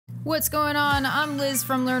What's going on? I'm Liz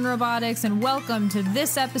from Learn Robotics, and welcome to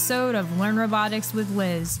this episode of Learn Robotics with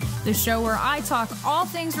Liz, the show where I talk all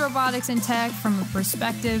things robotics and tech from a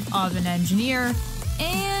perspective of an engineer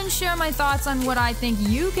and share my thoughts on what I think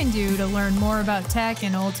you can do to learn more about tech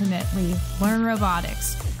and ultimately learn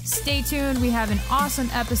robotics. Stay tuned, we have an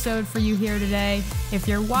awesome episode for you here today. If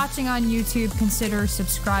you're watching on YouTube, consider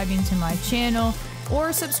subscribing to my channel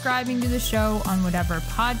or subscribing to the show on whatever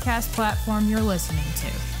podcast platform you're listening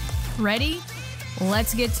to. Ready?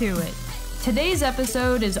 Let's get to it. Today's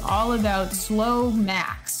episode is all about slow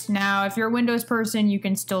Macs. Now, if you're a Windows person, you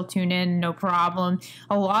can still tune in, no problem.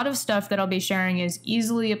 A lot of stuff that I'll be sharing is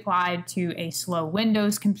easily applied to a slow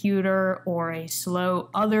Windows computer or a slow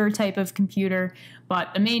other type of computer,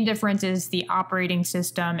 but the main difference is the operating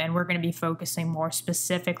system, and we're going to be focusing more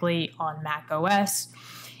specifically on Mac OS.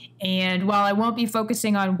 And while I won't be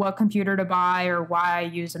focusing on what computer to buy or why I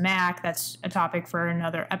use a Mac, that's a topic for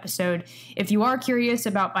another episode. If you are curious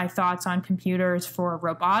about my thoughts on computers for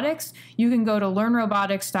robotics, you can go to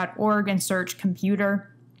learnrobotics.org and search computer.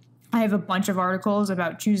 I have a bunch of articles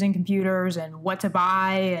about choosing computers and what to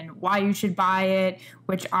buy and why you should buy it,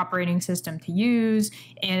 which operating system to use,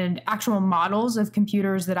 and actual models of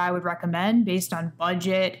computers that I would recommend based on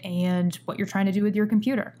budget and what you're trying to do with your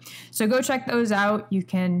computer. So go check those out. You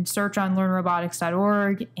can search on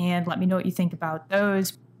learnrobotics.org and let me know what you think about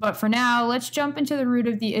those. But for now, let's jump into the root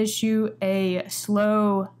of the issue, a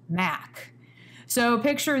slow Mac. So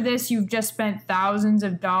picture this, you've just spent thousands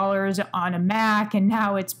of dollars on a Mac and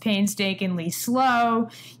now it's painstakingly slow.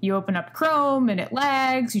 You open up Chrome and it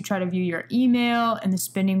lags, you try to view your email and the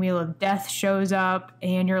spinning wheel of death shows up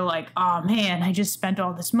and you're like, oh man, I just spent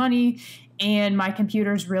all this money and my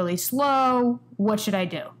computer's really slow. What should I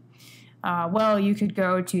do? Well, you could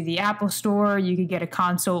go to the Apple Store, you could get a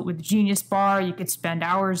consult with Genius Bar, you could spend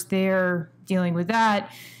hours there dealing with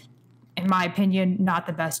that. In my opinion, not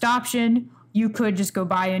the best option. You could just go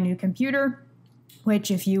buy a new computer,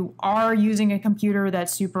 which if you are using a computer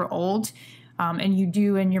that's super old, and you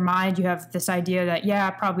do in your mind, you have this idea that, yeah,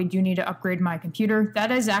 I probably do need to upgrade my computer,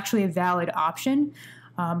 that is actually a valid option.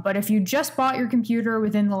 But if you just bought your computer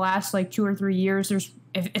within the last like 2 or 3 years,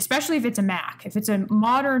 especially if it's a Mac, if it's a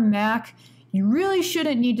modern Mac, you really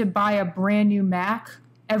shouldn't need to buy a brand new Mac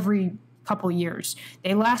every couple years.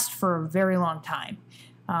 They last for a very long time.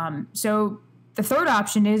 So the third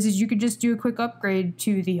option is you could just do a quick upgrade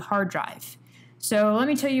to the hard drive. So let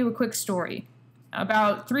me tell you a quick story.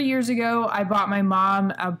 About 3 years ago, I bought my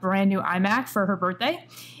mom a brand new iMac for her birthday.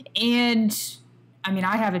 And I mean,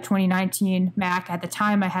 I have a 2019 Mac. At the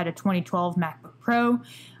time, I had a 2012 MacBook Pro.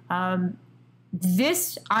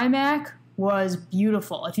 This iMac was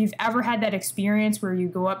beautiful. If you've ever had that experience where you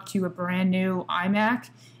go up to a brand new iMac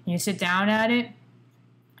and you sit down at it,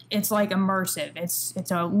 it's like immersive.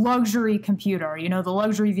 It's a luxury computer, you know, the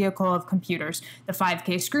luxury vehicle of computers. The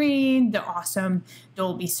 5K screen, the awesome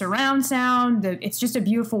Dolby surround sound. It's just a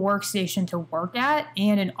beautiful workstation to work at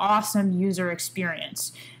and an awesome user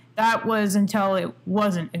experience. That was until it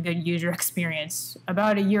wasn't a good user experience.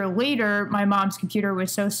 About a year later, my mom's computer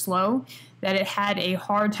was so slow that it had a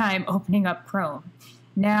hard time opening up Chrome.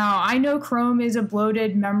 Now, I know Chrome is a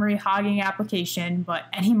bloated memory hogging application, but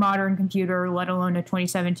any modern computer, let alone a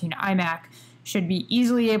 2017 iMac, should be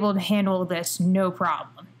easily able to handle this no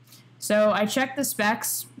problem. So I checked the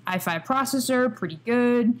specs. i5 processor, pretty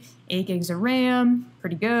good. 8 gigs of RAM,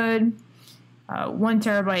 pretty good. 1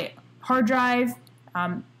 terabyte hard drive,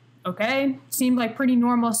 okay. Seemed like pretty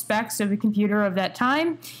normal specs of a computer of that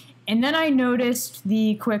time. And then I noticed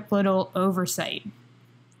the quick little oversight.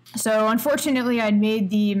 So unfortunately, I'd made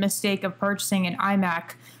the mistake of purchasing an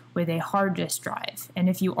iMac with a hard disk drive. And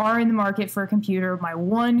if you are in the market for a computer, my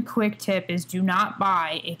one quick tip is do not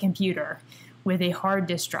buy a computer with a hard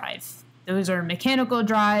disk drive. Those are mechanical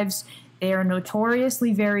drives. They are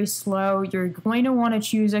notoriously very slow. You're going to want to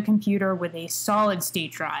choose a computer with a solid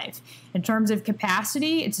state drive. In terms of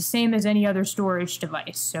capacity, it's the same as any other storage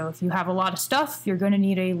device. So if you have a lot of stuff, you're going to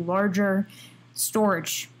need a larger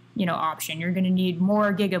storage option. You're going to need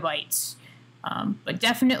more gigabytes, but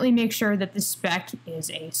definitely make sure that the spec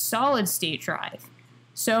is a solid state drive.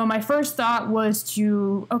 So my first thought was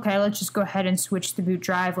okay, let's just go ahead and switch the boot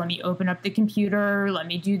drive. Let me open up the computer. Let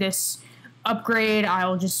me do this upgrade.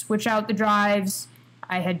 I'll just switch out the drives.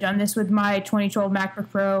 I had done this with my 2012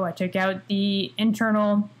 MacBook Pro. I took out the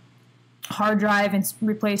internal hard drive and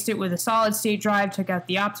replaced it with a solid state drive, took out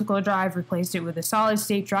the optical drive, replaced it with a solid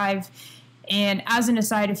state drive. And as an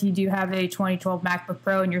aside, if you do have a 2012 MacBook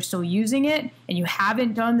Pro and you're still using it and you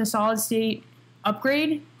haven't done the solid state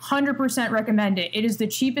upgrade, 100% recommend it. It is the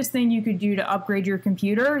cheapest thing you could do to upgrade your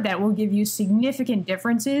computer that will give you significant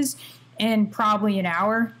differences in probably an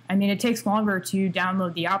hour. I mean, it takes longer to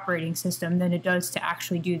download the operating system than it does to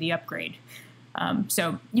actually do the upgrade.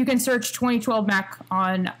 So you can search 2012 Mac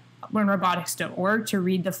on learnrobotics.org to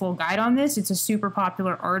read the full guide on this. It's a super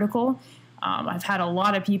popular article. I've had a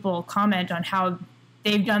lot of people comment on how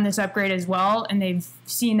they've done this upgrade as well, and they've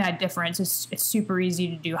seen that difference. It's super easy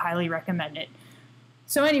to do. Highly recommend it.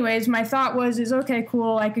 So anyways, my thought was, okay,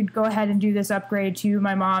 cool, I could go ahead and do this upgrade to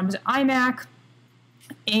my mom's iMac.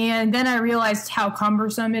 And then I realized how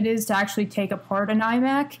cumbersome it is to actually take apart an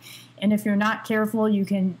iMac. And if you're not careful, you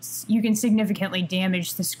can significantly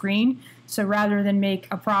damage the screen. So rather than make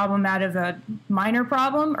a problem out of a minor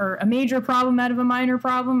problem, or a major problem out of a minor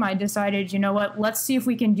problem, I decided, you know what, let's see if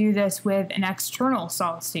we can do this with an external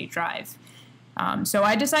solid-state drive. So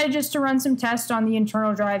I decided just to run some tests on the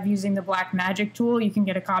internal drive using the Blackmagic tool. You can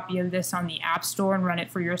get a copy of this on the App Store and run it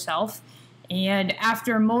for yourself. And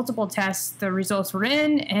after multiple tests, the results were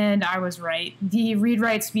in, and I was right. The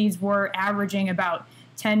read-write speeds were averaging about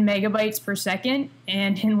 10 megabytes per second,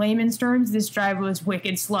 and in layman's terms, this drive was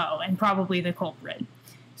wicked slow and probably the culprit.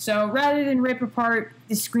 So rather than rip apart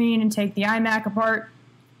the screen and take the iMac apart,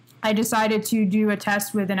 I decided to do a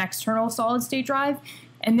test with an external solid-state drive.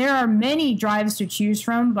 And there are many drives to choose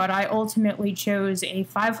from, but I ultimately chose a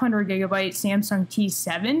 500 gigabyte Samsung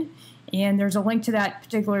T7, and there's a link to that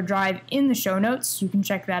particular drive in the show notes. You can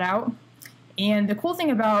check that out. And the cool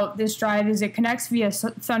thing about this drive is it connects via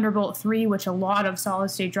Thunderbolt 3, which a lot of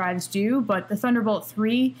solid-state drives do, but the Thunderbolt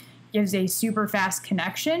 3 gives a super fast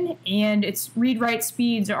connection, and its read-write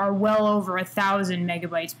speeds are well over 1,000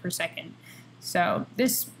 megabytes per second. So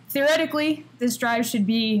theoretically, this drive should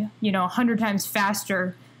be, 100 times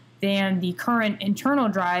faster than the current internal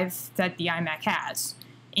drive that the iMac has.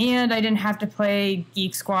 And I didn't have to play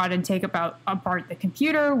Geek Squad and take apart the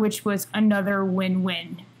computer, which was another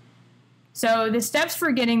win-win. So the steps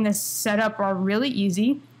for getting this set up are really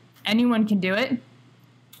easy. Anyone can do it.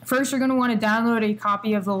 First, you're going to want to download a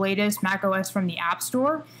copy of the latest macOS from the App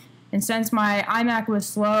Store. And since my iMac was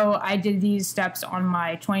slow, I did these steps on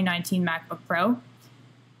my 2019 MacBook Pro.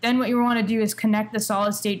 Then what you want to do is connect the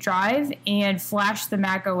solid-state drive and flash the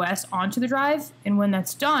macOS onto the drive. And when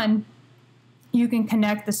that's done, you can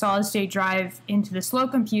connect the solid-state drive into the slow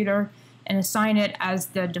computer and assign it as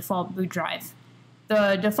the default boot drive.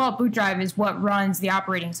 The default boot drive is what runs the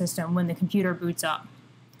operating system when the computer boots up.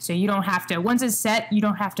 So you don't have to, once it's set, you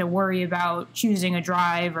don't have to worry about choosing a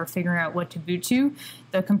drive or figuring out what to boot to.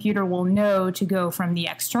 The computer will know to go from the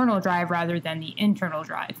external drive rather than the internal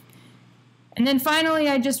drive. And then finally,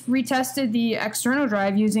 I just retested the external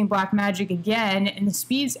drive using Blackmagic again, and the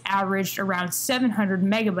speeds averaged around 700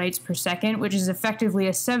 megabytes per second, which is effectively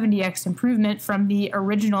a 70x improvement from the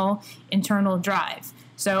original internal drive.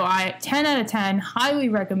 So 10 out of 10, highly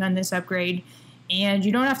recommend this upgrade. And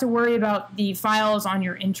you don't have to worry about the files on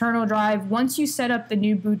your internal drive. Once you set up the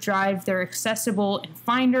new boot drive, they're accessible in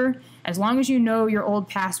Finder. As long as you know your old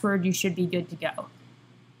password, you should be good to go.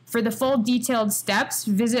 For the full detailed steps,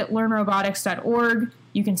 visit learnrobotics.org.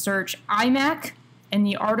 You can search iMac, and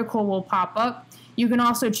the article will pop up. You can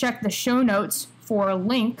also check the show notes for a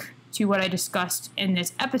link to what I discussed in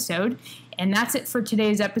this episode. And that's it for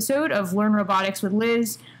today's episode of Learn Robotics with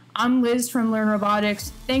Liz. I'm Liz from Learn Robotics.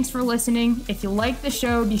 Thanks for listening. If you like the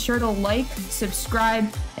show, be sure to like,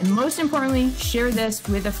 subscribe, and most importantly, share this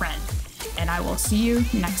with a friend. And I will see you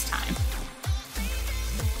next time.